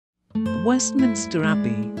Westminster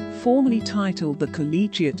Abbey, formerly titled the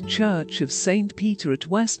Collegiate Church of St. Peter at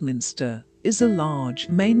Westminster, is a large,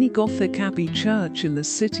 mainly Gothic abbey church in the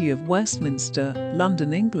City of Westminster,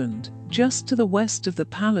 London, England, just to the west of the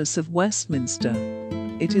Palace of Westminster.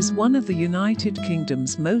 It is one of the United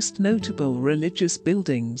Kingdom's most notable religious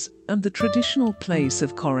buildings, and the traditional place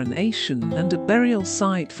of coronation and a burial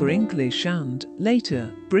site for English and,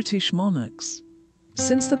 later, British monarchs.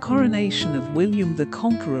 Since the coronation of William the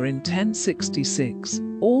Conqueror in 1066,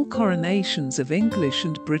 all coronations of English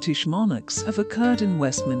and British monarchs have occurred in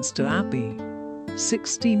Westminster Abbey.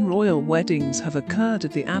 16 royal weddings have occurred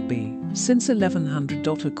at the Abbey since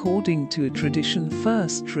 1100. According to a tradition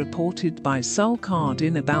first reported by Sulcard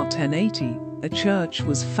in about 1080, a church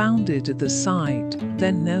was founded at the site,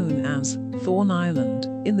 then known as Thorn Island,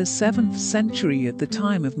 in the 7th century at the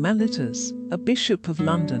time of Mellitus, a bishop of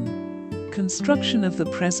London. Construction of the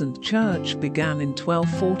present church began in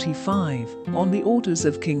 1245, on the orders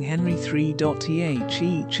of King Henry III.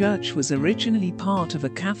 The church was originally part of a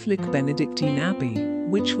Catholic Benedictine abbey,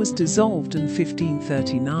 which was dissolved in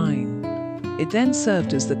 1539. It then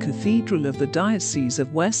served as the cathedral of the Diocese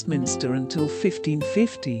of Westminster until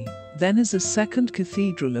 1550, then as a second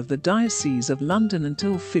cathedral of the Diocese of London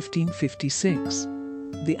until 1556.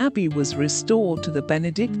 The abbey was restored to the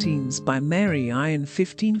Benedictines by Mary I in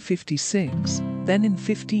 1556, then in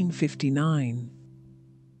 1559.